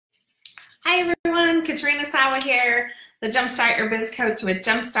Hi everyone, Katrina Sawa here, the Jumpstart Your Biz Coach with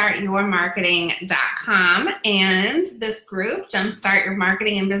jumpstartyourmarketing.com and this group, Jumpstart Your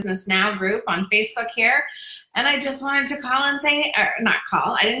Marketing and Business Now group on Facebook here. And I just wanted to call and say, or not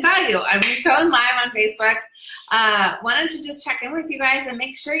call, I didn't call you. I'm going live on Facebook. Wanted to just check in with you guys and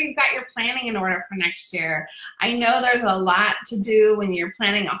make sure you've got your planning in order for next year. I know there's a lot to do when you're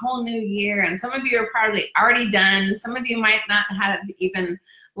planning a whole new year, and some of you are probably already done. Some of you might not have even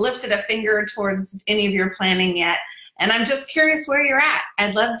lifted a finger towards any of your planning yet. And I'm just curious where you're at.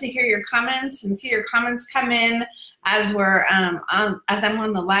 I'd love to hear your comments and see your comments come in as we're as I'm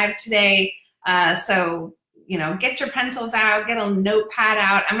on the live today. So you know, get your pencils out, get a notepad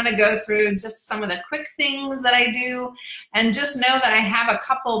out. I'm going to go through just some of the quick things that I do, and just know that I have a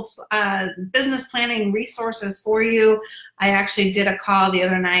couple business planning resources for you. I actually did a call the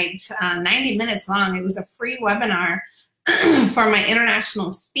other night, 90 minutes long. It was a free webinar for my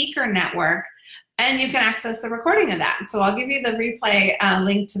international speaker network, and you can access the recording of that. So I'll give you the replay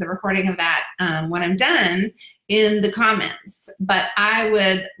link to the recording of that when I'm done in the comments. But I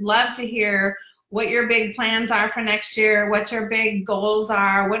would love to hear what your big plans are for next year, what your big goals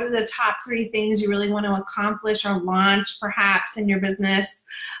are, what are the top 3 things you really want to accomplish or launch perhaps in your business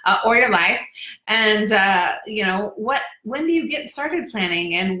or your life, and you know, when do you get started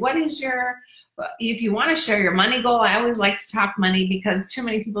planning, and what is your, if you want to share your money goal. I always like to talk money because too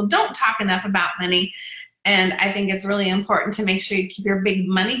many people don't talk enough about money, and I think it's really important to make sure you keep your big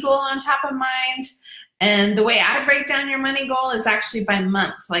money goal on top of mind. And the way I break down your money goal is actually by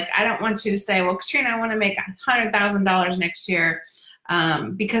month. Like, I don't want you to say, well, Katrina, I want to make $100,000 next year,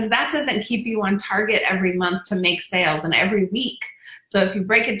 because that doesn't keep you on target every month to make sales and every week. So if you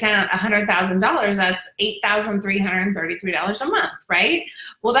break it down, $100,000, that's $8,333 a month, right?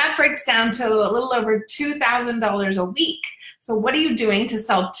 Well, that breaks down to a little over $2,000 a week. So what are you doing to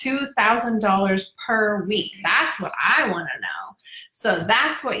sell $2,000 per week? That's what I want to know. So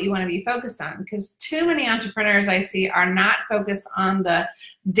that's what you want to be focused on, because too many entrepreneurs I see are not focused on the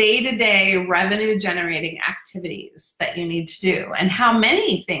day-to-day revenue generating activities that you need to do, and how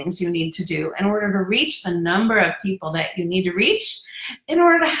many things you need to do in order to reach the number of people that you need to reach, in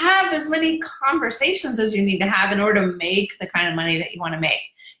order to have as many conversations as you need to have in order to make the kind of money that you want to make.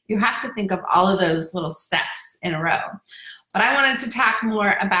 You have to think of all of those little steps in a row. But I wanted to talk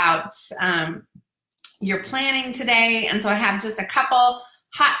more about your planning today, and so I have just a couple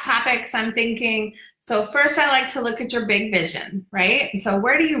hot topics I'm thinking. So first, I like to look at your big vision, right? So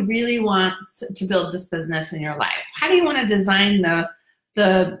where do you really want to build this business in your life? How do you want to design the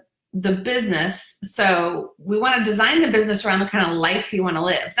business? So we want to design the business around the kind of life you want to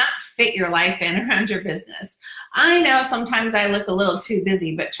live, not fit your life in around your business. I know sometimes I look a little too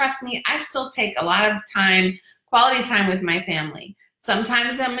busy, but trust me, I still take a lot of time, quality time with my family.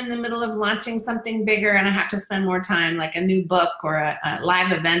 Sometimes I'm in the middle of launching something bigger and I have to spend more time, like a new book or a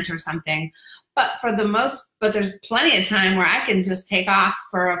live event or something. But there's plenty of time where I can just take off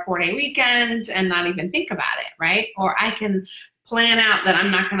for a 4-day weekend and not even think about it, right? Or I can plan out that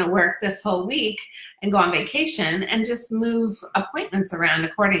I'm not going to work this whole week and go on vacation and just move appointments around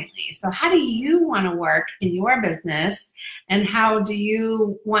accordingly. So how do you want to work in your business, and how do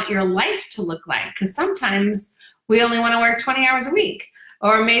you want your life to look like? Because sometimes we only want to work 20 hours a week,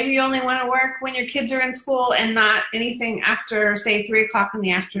 or maybe you only want to work when your kids are in school and not anything after, say, 3 o'clock in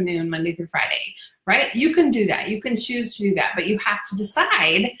the afternoon, Monday through Friday, right? You can do that. You can choose to do that, but you have to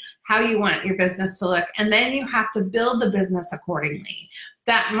decide how you want your business to look, and then you have to build the business accordingly.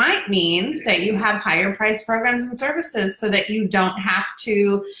 That might mean that you have higher price programs and services so that you don't have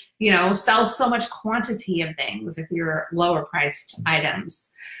to, you know, sell so much quantity of things if you're lower priced items.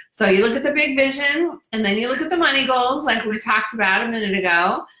 So you look at the big vision, and then you look at the money goals like we talked about a minute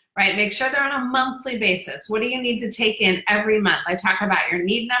ago, right? Make sure they're on a monthly basis. What do you need to take in every month? I talk about your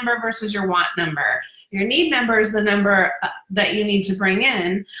need number versus your want number. Your need number is the number that you need to bring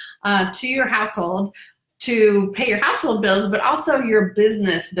in to your household to pay your household bills, but also your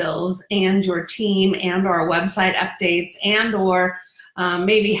business bills and your team and or website updates and or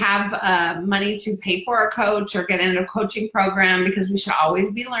maybe have money to pay for a coach or get into a coaching program, because we should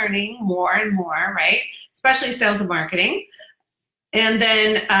always be learning more and more, right? Especially sales and marketing. And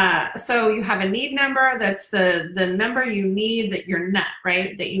then, so you have a need number, that's the number you need, that your nut,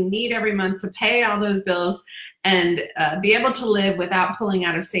 right? That you need every month to pay all those bills and be able to live without pulling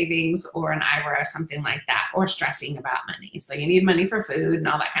out of savings or an IRA or something like that, or stressing about money. So you need money for food and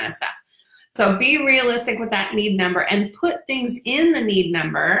all that kind of stuff. So be realistic with that need number and put things in the need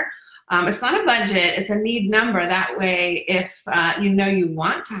number It's not a budget, it's a need number. That way, if you know you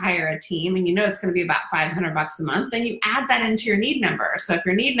want to hire a team and you know it's going to be about $500 a month, then you add that into your need number. So if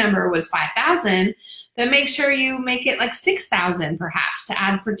your need number was 5,000, then make sure you make it like 6,000 perhaps to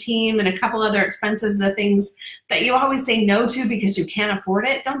add for team and a couple other expenses, the things that you always say no to because you can't afford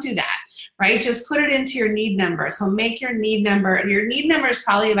it. Don't do that, right? Just put it into your need number. So make your need number is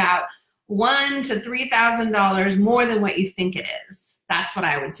probably about $1,000 to $3,000 more than what you think it is. That's what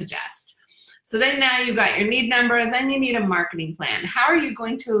I would suggest. So then now you've got your need number, then you need a marketing plan. How are you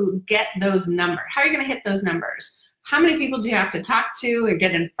going to get those numbers? How are you going to hit those numbers? How many people do you have to talk to or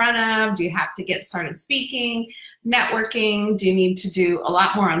get in front of? Do you have to get started speaking, networking? Do you need to do a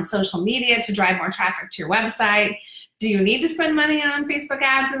lot more on social media to drive more traffic to your website? Do you need to spend money on Facebook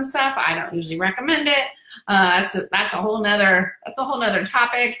ads and stuff? I don't usually recommend it. So that's a whole nother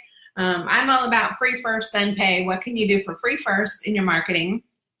topic. I'm all about free first, then pay. What can you do for free first in your marketing?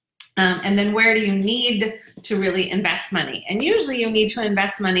 And then where do you need to really invest money? And usually you need to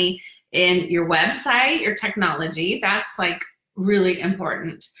invest money in your website, your technology. That's like really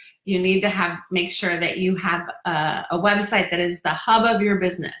important. You need to make sure that you have a website that is the hub of your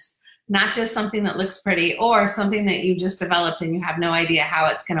business, not just something that looks pretty or something that you just developed and you have no idea how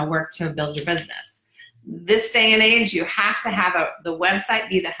it's going to work to build your business. This day and age, you have to have the website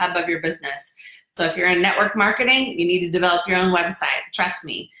be the hub of your business. So if you're in network marketing, you need to develop your own website. Trust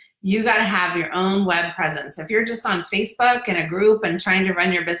me. You got to have your own web presence. If you're just on Facebook in a group and trying to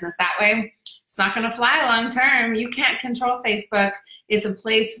run your business that way, it's not going to fly long term. You can't control Facebook. It's a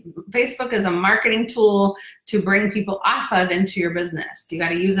place, Facebook is a marketing tool to bring people off of into your business. You got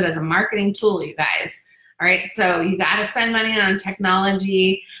to use it as a marketing tool, you guys. All right, so you got to spend money on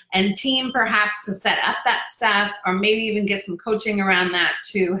technology and team perhaps to set up that stuff, or maybe even get some coaching around that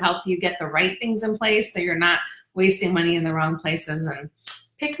to help you get the right things in place so you're not wasting money in the wrong places. And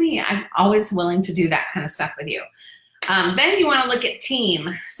pick me. I'm always willing to do that kind of stuff with you. Then you want to look at team.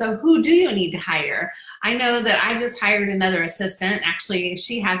 So who do you need to hire? I know that I just hired another assistant. Actually,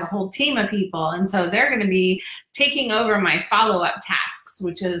 she has a whole team of people. And so they're going to be taking over my follow-up tasks,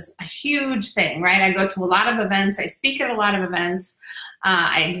 which is a huge thing, right? I go to a lot of events. I speak at a lot of events.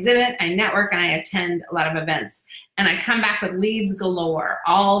 I exhibit, I network, and I attend a lot of events. And I come back with leads galore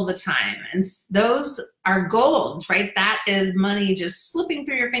all the time. And those are gold, right? That is money just slipping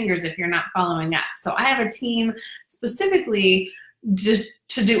through your fingers if you're not following up. So I have a team specifically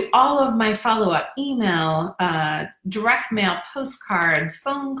to do all of my follow-up, email, direct mail, postcards,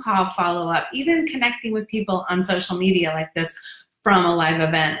 phone call follow-up, even connecting with people on social media like this from a live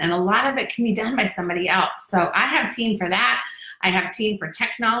event. And a lot of it can be done by somebody else. So I have a team for that. I have a team for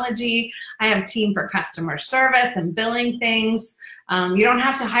technology. I have a team for customer service and billing things. You don't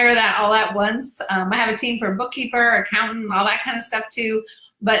have to hire that all at once. I have a team for bookkeeper, accountant, all that kind of stuff too.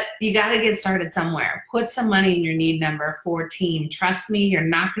 But you got to get started somewhere. Put some money in your need number for team. Trust me, you're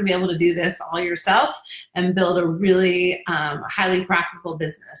not going to be able to do this all yourself and build a really highly profitable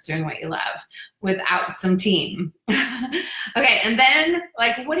business doing what you love without some team. Okay, and then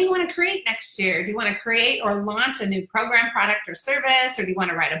like, what do you want to create next year? Do you want to create or launch a new program, product, or service? Or do you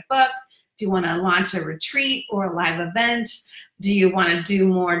want to write a book? Do you want to launch a retreat or a live event? Do you want to do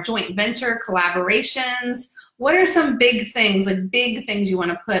more joint venture collaborations? What are some big things you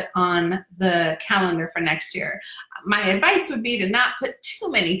want to put on the calendar for next year? My advice would be to not put too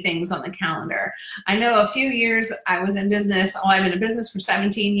many things on the calendar. I know a few years I was in business. Oh, I've been in business for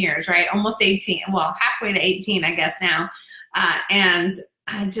 17 years, right? Almost 18, well, halfway to 18, I guess now. And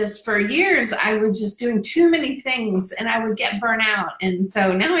I just, for years, I was just doing too many things and I would get burnt out. And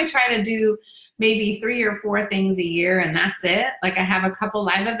so now I try to do maybe 3 or 4 things a year, and that's it. Like I have a couple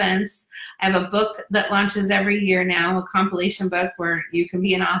live events. I have a book that launches every year now, a compilation book where you can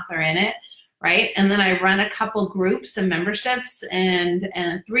be an author in it, right? And then I run a couple groups and memberships, and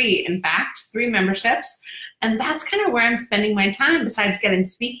 3 memberships. And that's kind of where I'm spending my time besides getting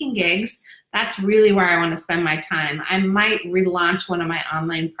speaking gigs. That's really where I want to spend my time. I might relaunch one of my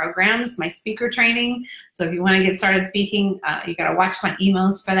online programs, my speaker training. So if you want to get started speaking, you got to watch my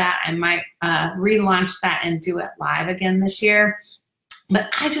emails for that. I might relaunch that and do it live again this year. But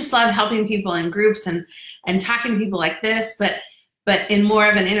I just love helping people in groups and talking to people like this, but in more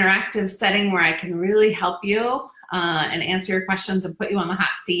of an interactive setting where I can really help you and answer your questions and put you on the hot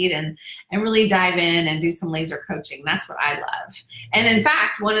seat and really dive in and do some laser coaching. That's what I love. And in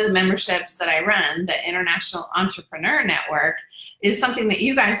fact, one of the memberships that I run, the International Entrepreneur Network, is something that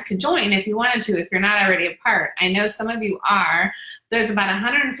you guys could join if you wanted to, if you're not already a part. I know some of you are. There's about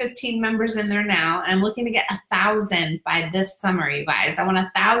 115 members in there now, and I'm looking to get 1,000 by this summer, you guys. I want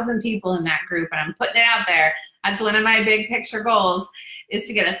 1,000 people in that group, and I'm putting it out there. That's one of my big picture goals, is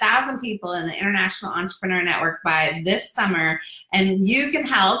to get 1,000 people in the International Entrepreneur Network by this summer. And you can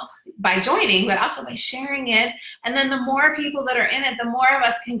help by joining, but also by sharing it. And then the more people that are in it, the more of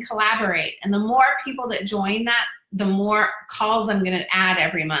us can collaborate. And the more people that join that, the more calls I'm going to add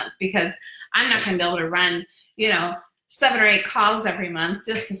every month, because I'm not going to be able to run, 7 or 8 calls every month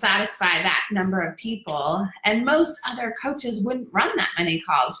just to satisfy that number of people. And most other coaches wouldn't run that many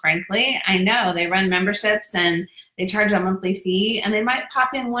calls, frankly. I know they run memberships and they charge a monthly fee, and they might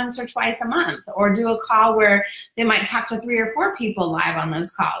pop in once or twice a month, or do a call where they might talk to 3 or 4 people live on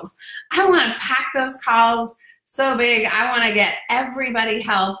those calls. I want to pack those calls so big. I want to get everybody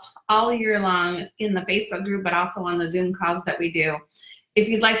help all year long in the Facebook group, but also on the Zoom calls that we do. If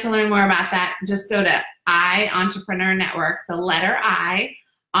you'd like to learn more about that, just go to I Entrepreneur Network, the letter I,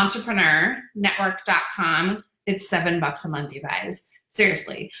 entrepreneurnetwork.com. It's $7 a month, you guys.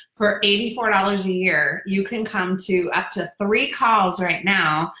 Seriously, for $84 a year, you can come to up to 3 calls right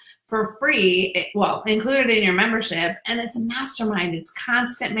now for free, well, included in your membership, and it's a mastermind. It's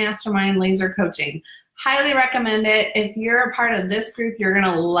constant mastermind laser coaching. Highly recommend it. If you're a part of this group, you're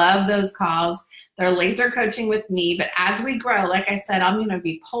gonna love those calls. They're laser coaching with me, but as we grow, like I said, I'm gonna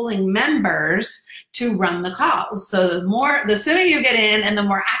be pulling members to run the calls. So the sooner you get in and the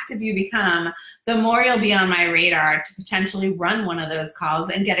more active you become, the more you'll be on my radar to potentially run one of those calls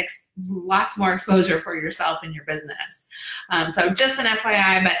and get lots more exposure for yourself and your business. So just an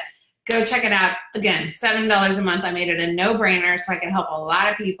FYI, but go check it out. Again, $7 a month. I made it a no-brainer so I can help a lot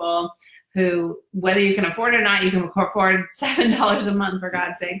of people who, whether you can afford it or not, you can afford $7 a month, for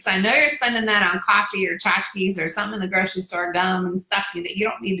God's sakes. I know you're spending that on coffee or tchotchkes or something in the grocery store, gum and stuff that you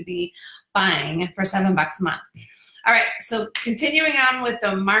don't need to be buying for $7 a month. All right, so continuing on with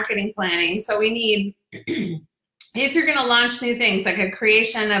the marketing planning. So we need, if you're gonna launch new things, like a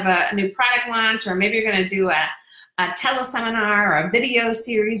creation of a new product launch, or maybe you're gonna do a teleseminar or a video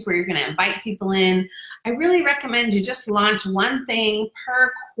series where you're going to invite people in, I really recommend you just launch one thing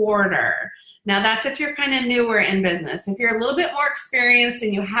per quarter. Now that's if you're kind of newer in business. If you're a little bit more experienced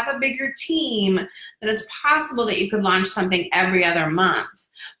and you have a bigger team, then it's possible that you could launch something every other month.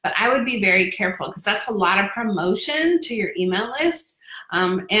 But I would be very careful, because that's a lot of promotion to your email list.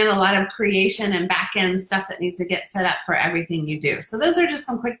 And a lot of creation and back-end stuff that needs to get set up for everything you do. So those are just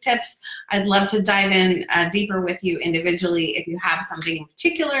some quick tips. I'd love to dive in deeper with you individually if you have something in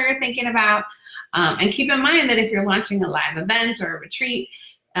particular you're thinking about. And keep in mind that if you're launching a live event or a retreat,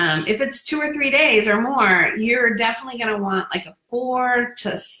 if it's 2 or 3 days or more, you're definitely going to want like a 4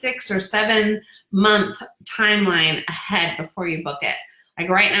 to 6 or 7 month timeline ahead before you book it. Like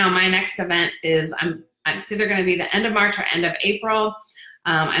right now, my next event is, it's either going to be the end of March or end of April.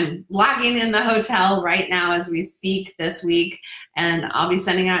 I'm logging in the hotel right now as we speak this week, and I'll be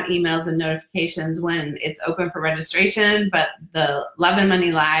sending out emails and notifications when it's open for registration. But the Love and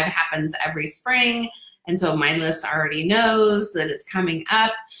Money Live happens every spring, and so my list already knows that it's coming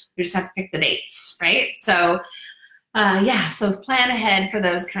up. We just have to pick the dates, right? So yeah, so plan ahead for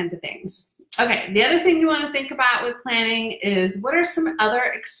those kinds of things. Okay, the other thing you want to think about with planning is, what are some other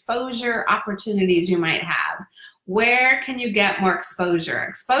exposure opportunities you might have? Where can you get more exposure?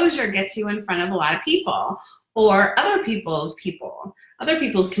 Exposure gets you in front of a lot of people, or other people's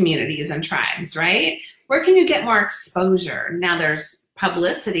communities and tribes, right? Where can you get more exposure? Now there's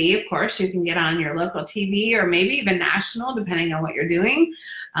publicity, of course. You can get on your local TV or maybe even national, depending on what you're doing.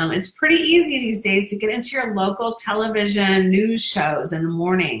 It's pretty easy these days to get into your local television news shows in the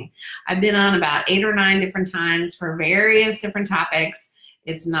morning. I've been on about 8 or 9 different times for various different topics.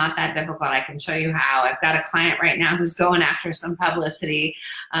 It's not that difficult. I can show you how. I've got a client right now who's going after some publicity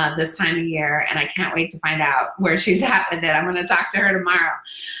this time of year, and I can't wait to find out where she's at with it. I'm going to talk to her tomorrow.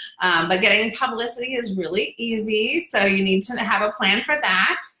 But getting publicity is really easy, so you need to have a plan for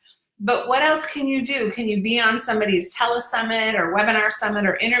that. But what else can you do? Can you be on somebody's telesummit or webinar summit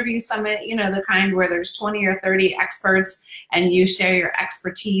or interview summit, you know, the kind where there's 20 or 30 experts and you share your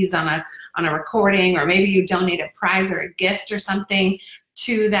expertise on a recording, or maybe you donate a prize or a gift or something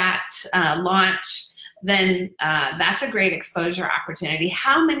to that launch? Then that's a great exposure opportunity.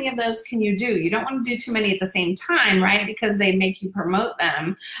 How many of those can you do? You don't want to do too many at the same time, right? Because they make you promote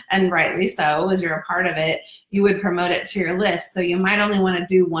them, and rightly so, as you're a part of it, you would promote it to your list. So you might only want to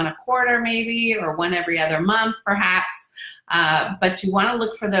do 1 a quarter maybe, or 1 every other month perhaps, but you want to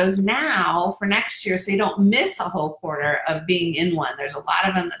look for those now for next year so you don't miss a whole quarter of being in one. There's a lot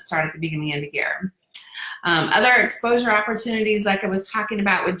of them that start at the beginning of the year. Other exposure opportunities, like I was talking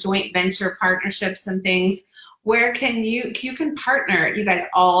about with joint venture partnerships and things, where you can partner, you guys,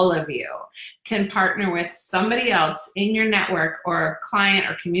 all of you can partner with somebody else in your network or a client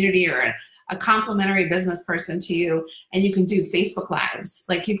or community or a complementary business person to you, and you can do Facebook Lives.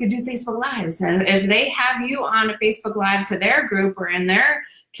 Like, you could do Facebook Lives, and if they have you on a Facebook Live to their group or in their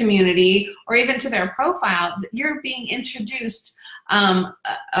community or even to their profile, you're being introduced,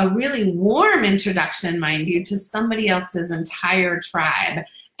 a really warm introduction, mind you, to somebody else's entire tribe.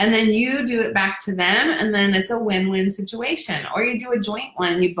 And then you do it back to them, and then it's a win-win situation. Or you do a joint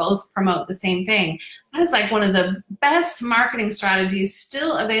one, you both promote the same thing. That is like one of the best marketing strategies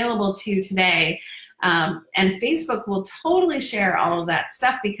still available to you today. And Facebook will totally share all of that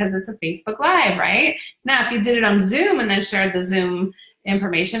stuff because it's a Facebook Live, right? Now, if you did it on Zoom and then shared the Zoom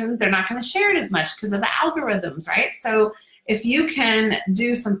information, they're not going to share it as much because of the algorithms, right? So if you can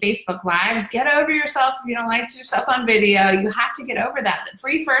do some Facebook Lives, get over yourself. If you don't like yourself on video, you have to get over that.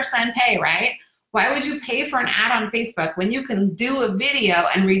 Free first, then pay, right? Why would you pay for an ad on Facebook when you can do a video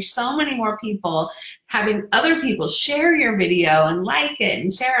and reach so many more people, having other people share your video and like it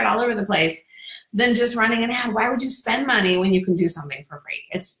and share it all over the place, than just running an ad? Why would you spend money when you can do something for free?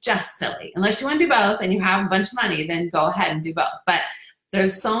 It's just silly. Unless you want to do both and you have a bunch of money, then go ahead and do both. But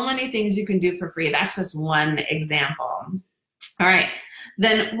there's so many things you can do for free. That's just one example. All right,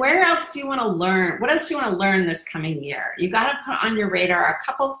 then where else do you want to learn? What else do you want to learn this coming year? You got to put on your radar a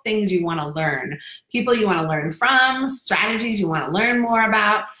couple of things you want to learn. People you want to learn from, strategies you want to learn more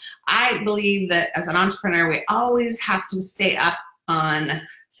about. I believe that as an entrepreneur, we always have to stay up on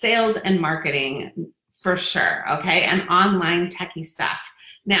sales and marketing for sure, okay, and online techie stuff.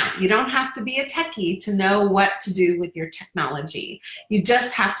 Now, you don't have to be a techie to know what to do with your technology. You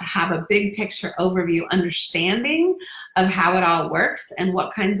just have to have a big picture overview understanding of how it all works and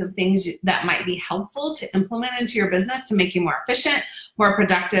what kinds of things that might be helpful to implement into your business to make you more efficient, more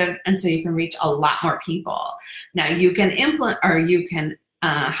productive, and so you can reach a lot more people. Now, you can implement, or you can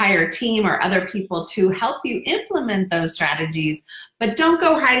hire a team or other people to help you implement those strategies, but don't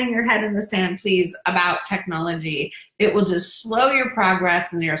go hiding your head in the sand, please, about technology. It will just slow your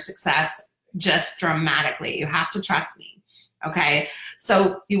progress and your success just dramatically. You have to trust me. Okay,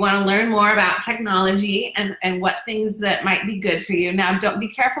 so you want to learn more about technology and what things that might be good for you. Now, don't be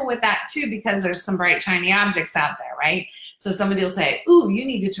careful with that too, because there's some bright, shiny objects out there, right? So somebody will say, ooh, you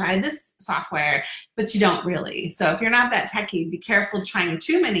need to try this software, but you don't really. So if you're not that techie, be careful trying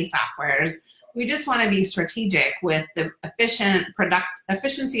too many softwares. We just want to be strategic with the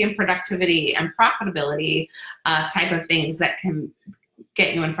efficiency and productivity and profitability type of things that can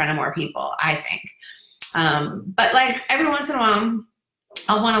get you in front of more people, I think. But like every once in a while,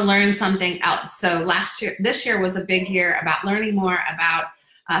 I'll want to learn something else. So this year was a big year about learning more about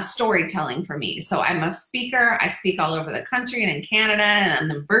storytelling for me. So I'm a speaker. I speak all over the country and in Canada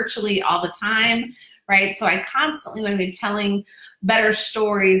and then virtually all the time, right? So I constantly want to be telling better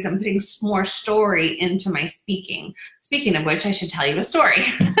stories and putting more story into my speaking. Speaking of which, I should tell you a story.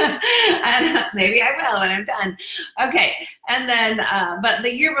 And maybe I will when I'm done. Okay, and then, but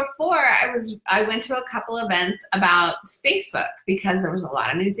the year before, I went to a couple events about Facebook because there was a lot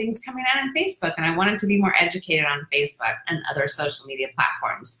of new things coming out on Facebook, and I wanted to be more educated on Facebook and other social media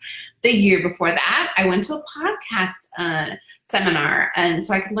platforms. The year before that, I went to a podcast seminar, and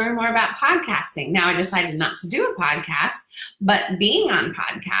so I could learn more about podcasting. Now I decided not to do a podcast, but being on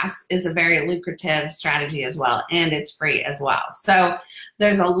podcasts is a very lucrative strategy as well, and it's free as well. So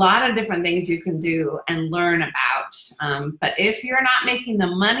there's a lot of different things you can do and learn about. But if you're not making the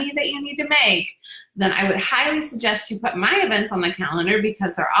money that you need to make, then I would highly suggest you put my events on the calendar,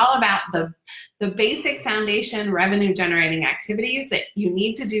 because they're all about the basic foundation revenue generating activities that you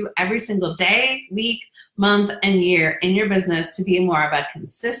need to do every single day, week, month, and year in your business to be more of a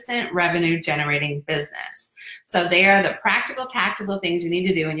consistent revenue generating business. So they are the practical, tactical things you need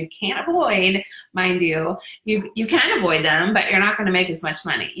to do, and you can't avoid, mind you. You can avoid them, but you're not going to make as much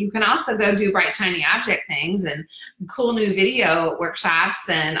money. You can also go do bright, shiny object things and cool new video workshops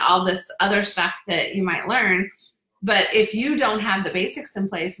and all this other stuff that you might learn. But if you don't have the basics in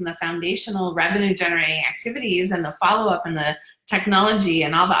place and the foundational revenue generating activities and the follow-up and the technology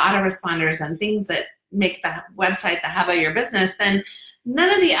and all the autoresponders and things that make the website the hub of your business, then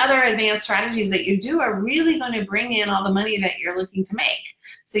none of the other advanced strategies that you do are really going to bring in all the money that you're looking to make.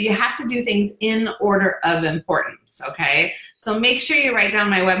 So you have to do things in order of importance, okay? So make sure you write down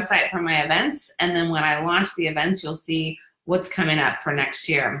my website for my events, and then when I launch the events, you'll see what's coming up for next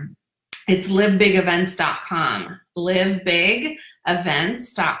year. It's livebigevents.com,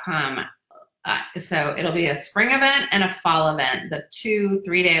 livebigevents.com. So it'll be a spring event and a fall event, the 2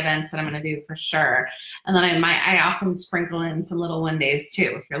 3-day events that I'm going to do for sure. And then I often sprinkle in some little 1-days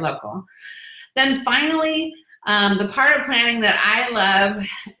too if you're local. Then finally, The part of planning that I love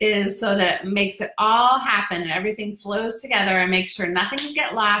is so that it makes it all happen and everything flows together and makes sure nothing can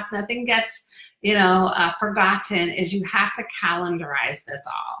get lost, nothing gets, forgotten, is you have to calendarize this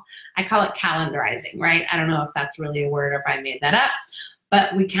all. I call it calendarizing, right? I don't know if that's really a word or if I made that up,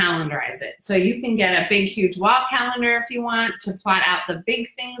 but we calendarize it. So you can get a big, huge wall calendar if you want to plot out the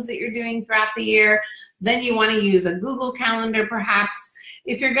big things that you're doing throughout the year. Then you want to use a Google Calendar perhaps.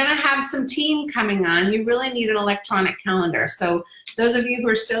 If you're going to have some team coming on, you really need an electronic calendar. So those of you who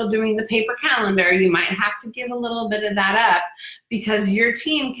are still doing the paper calendar, you might have to give a little bit of that up because your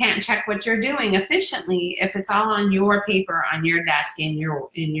team can't check what you're doing efficiently if it's all on your paper, on your desk, in your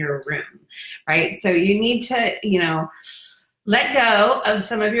room, right? So you need to, let go of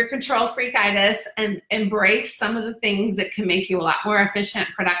some of your control freakitis and embrace some of the things that can make you a lot more efficient,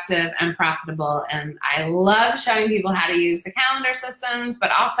 productive, and profitable. And I love showing people how to use the calendar systems,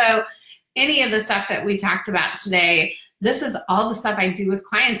 but also any of the stuff that we talked about today. This is all the stuff I do with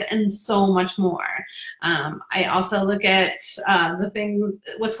clients and so much more. I also look at the things,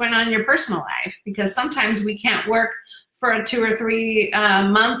 what's going on in your personal life, because sometimes we can't work for a 2 or 3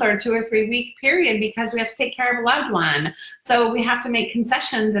 month or 2 or 3 week period because we have to take care of a loved one. So we have to make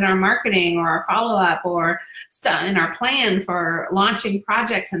concessions in our marketing or our follow-up or in our plan for launching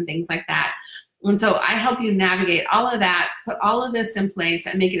projects and things like that. And so I help you navigate all of that, put all of this in place,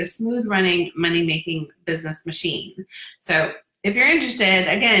 and make it a smooth running, money-making business machine. So if you're interested,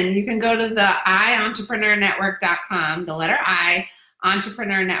 again, you can go to the iEntrepreneurNetwork.com, the letter I,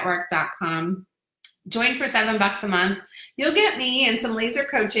 entrepreneurnetwork.com. Join for $7 a month. You'll get me and some laser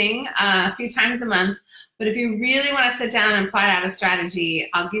coaching a few times a month. But if you really want to sit down and plot out a strategy,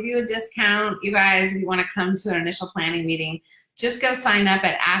 I'll give you a discount. You guys, if you want to come to an initial planning meeting, just go sign up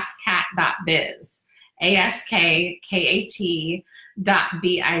at askkat.biz, ASKKAT.biz.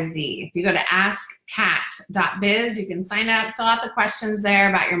 If you go to askkat.biz, you can sign up, fill out the questions there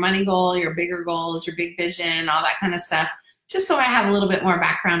about your money goal, your bigger goals, your big vision, all that kind of stuff, just so I have a little bit more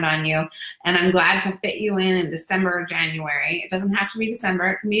background on you. And I'm glad to fit you in December or January. It doesn't have to be December,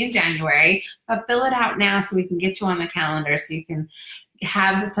 it can be in January, but fill it out now so we can get you on the calendar so you can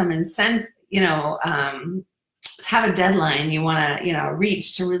have some incentive, have a deadline you want to,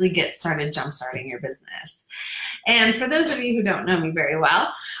 reach to really get started jump-starting your business. And for those of you who don't know me very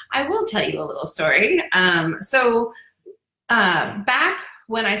well, I will tell you a little story. Back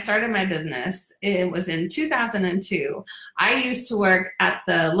when I started my business, it was in 2002. I used to work at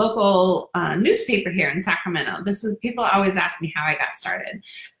the local newspaper here in Sacramento. People always ask me how I got started.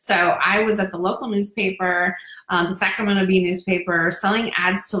 So I was at the local newspaper, the Sacramento Bee newspaper, selling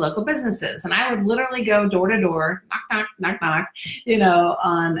ads to local businesses. And I would literally go door to door, knock, knock, knock, knock,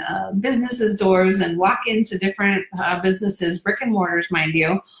 on businesses' doors and walk into different businesses, brick and mortars, mind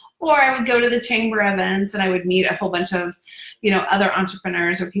you. Or I would go to the chamber events and I would meet a whole bunch of, other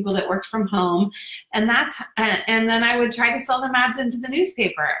entrepreneurs or people that worked from home. And then I would try to sell them ads into the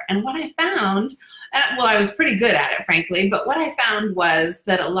newspaper. And what I found, I was pretty good at it, frankly, but what I found was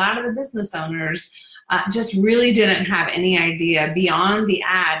that a lot of the business owners just really didn't have any idea beyond the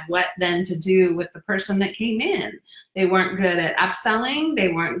ad what then to do with the person that came in. They weren't good at upselling. They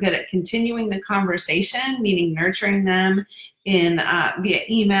weren't good at continuing the conversation, meaning nurturing them via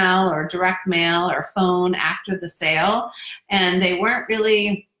email or direct mail or phone after the sale. And they weren't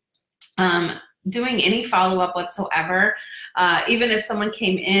really doing any follow-up whatsoever. Even if someone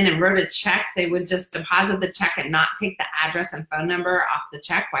came in and wrote a check, they would just deposit the check and not take the address and phone number off the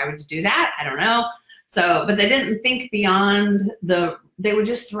check. Why would you do that? I don't know. But they didn't think beyond they would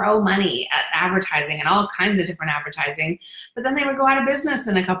just throw money at advertising and all kinds of different advertising, but then they would go out of business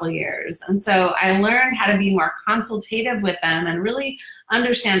in a couple of years. And so I learned how to be more consultative with them and really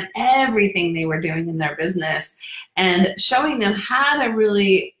understand everything they were doing in their business and showing them how to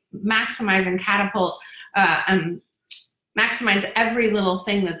really maximize and maximize every little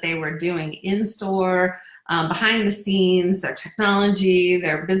thing that they were doing in store, behind the scenes, their technology,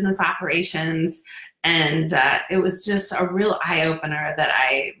 their business operations. And it was just a real eye-opener that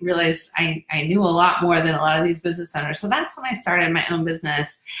I realized I knew a lot more than a lot of these business owners. So that's when I started my own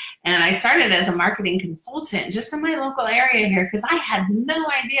business. And I started as a marketing consultant just in my local area here because I had no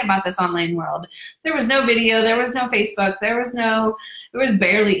idea about this online world. There was no video, there was no Facebook, there was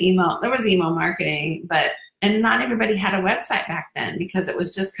barely email. There was email marketing, and not everybody had a website back then because it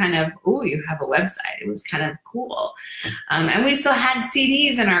was just kind of, oh, you have a website. It was kind of cool. And we still had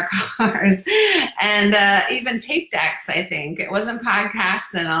CDs in our cars and even tape decks, I think. It wasn't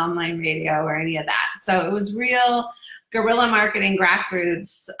podcasts and online radio or any of that. So it was real guerrilla marketing,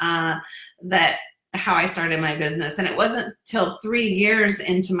 grassroots, that how I started my business. And it wasn't till 3 years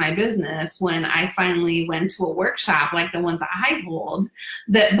into my business when I finally went to a workshop like the ones I hold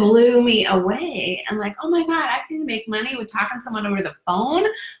that blew me away. And like, oh my God, I can make money with talking to someone over the phone.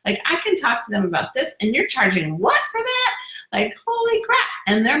 Like I can talk to them about this and you're charging what for that? Like, holy crap.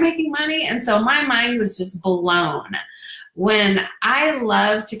 And they're making money. And so my mind was just blown. When I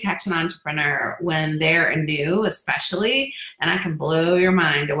love to catch an entrepreneur when they're new, especially, and I can blow your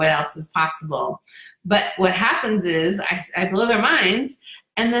mind to what else is possible. But what happens is I blow their minds,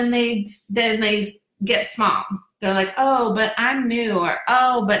 and then they get small. They're like, oh, but I'm new, or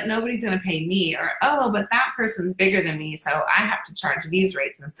oh, but nobody's gonna pay me, or oh, but that person's bigger than me, so I have to charge these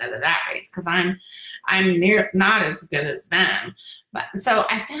rates instead of that rates because I'm not as good as them. But so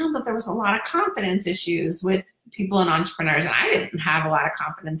I found that there was a lot of confidence issues with people and entrepreneurs, and I didn't have a lot of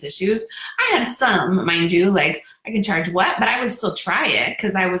confidence issues. I had some, mind you, like I can charge what, but I would still try it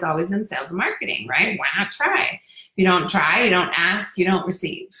because I was always in sales and marketing, right? Why not try? You don't try, you don't ask, you don't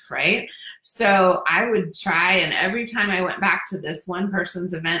receive, right? So I would try, and every time I went back to this one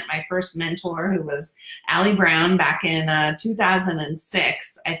person's event, my first mentor, who was Allie Brown back in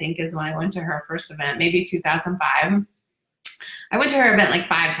 2006, I think is when I went to her first event, maybe 2005. I went to her event like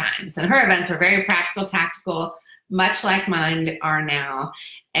 5 times, and her events were very practical, tactical, much like mine are now.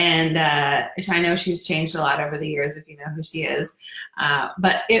 And I know she's changed a lot over the years, if you know who she is.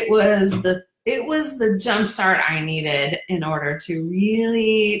 But it was the jump start I needed in order to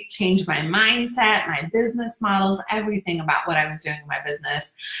really change my mindset, my business models, everything about what I was doing in my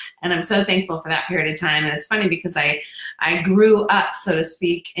business. And I'm so thankful for that period of time. And it's funny because I grew up, so to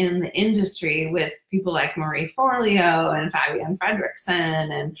speak, in the industry with people like Marie Forleo and Fabian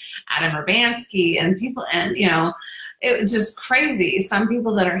Fredrickson and Adam Urbanski and people, and you know, it was just crazy. Some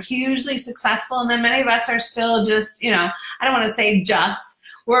people that are hugely successful, and then many of us are still just, you know, I don't want to say just,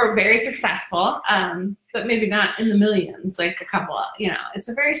 we're very successful, but maybe not in the millions, like a couple, you know, it's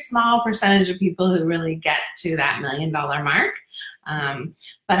a very small percentage of people who really get to that $1 million mark.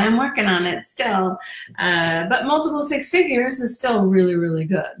 But I'm working on it still. But multiple 6 figures is still really, really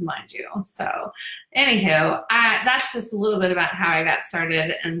good, mind you. So anywho, that's just a little bit about how I got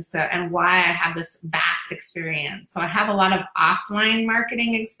started and why I have this vast experience. So I have a lot of offline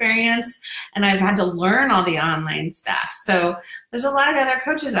marketing experience, and I've had to learn all the online stuff. So there's a lot of other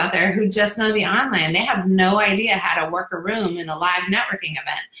coaches out there who just know the online. They have no idea how to work a room in a live networking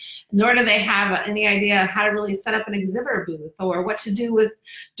event, nor do they have any idea how to really set up an exhibitor booth or what to do with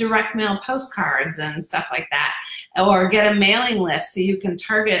direct mail postcards and stuff like that, or get a mailing list so you can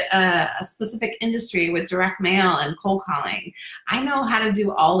target a specific industry with direct mail and cold calling. I know how to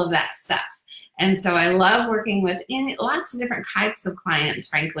do all of that stuff. And so I love working with lots of different types of clients,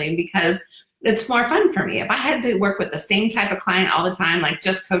 frankly, because it's more fun for me. If I had to work with the same type of client all the time, like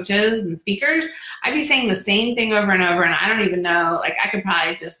just coaches and speakers, I'd be saying the same thing over and over, and I don't even know, like I could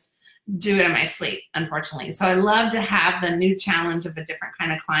probably just do it in my sleep, unfortunately. So I love to have the new challenge of a different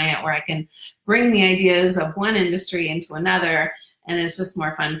kind of client where I can bring the ideas of one industry into another, and it's just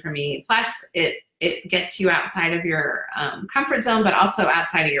more fun for me. Plus, it gets you outside of your comfort zone, but also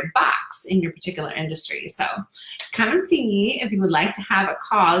outside of your box in your particular industry. So come and see me if you would like to have a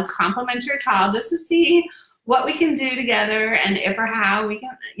call. It's a complimentary call just to see what we can do together, and if or how we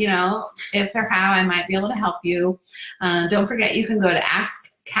can, you know, if or how I might be able to help you. Don't forget, you can go to askkat.biz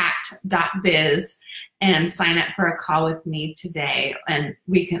and sign up for a call with me today, and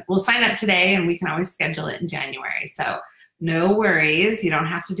we'll sign up today, and we can always schedule it in January. So no worries, you don't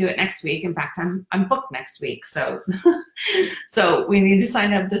have to do it next week. In fact, I'm booked next week, so so we need to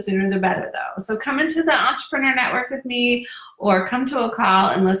sign up, the sooner the better though. So come into the Entrepreneur Network with me, or come to a call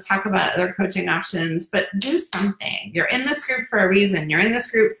and let's talk about other coaching options, but do something. You're in this group for a reason. You're in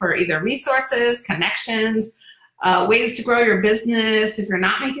this group for either resources, connections, ways to grow your business. If you're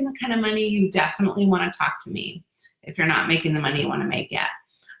not making the kind of money, you definitely want to talk to me if you're not making the money you want to make yet.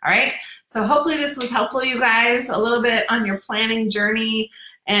 All right, so hopefully this was helpful, you guys, a little bit on your planning journey,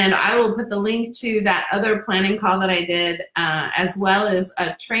 and I will put the link to that other planning call that I did, as well as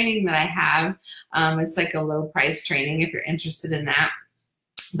a training that I have. It's like a low price training if you're interested in that.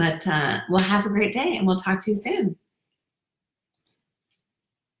 But we'll have a great day, and we'll talk to you soon.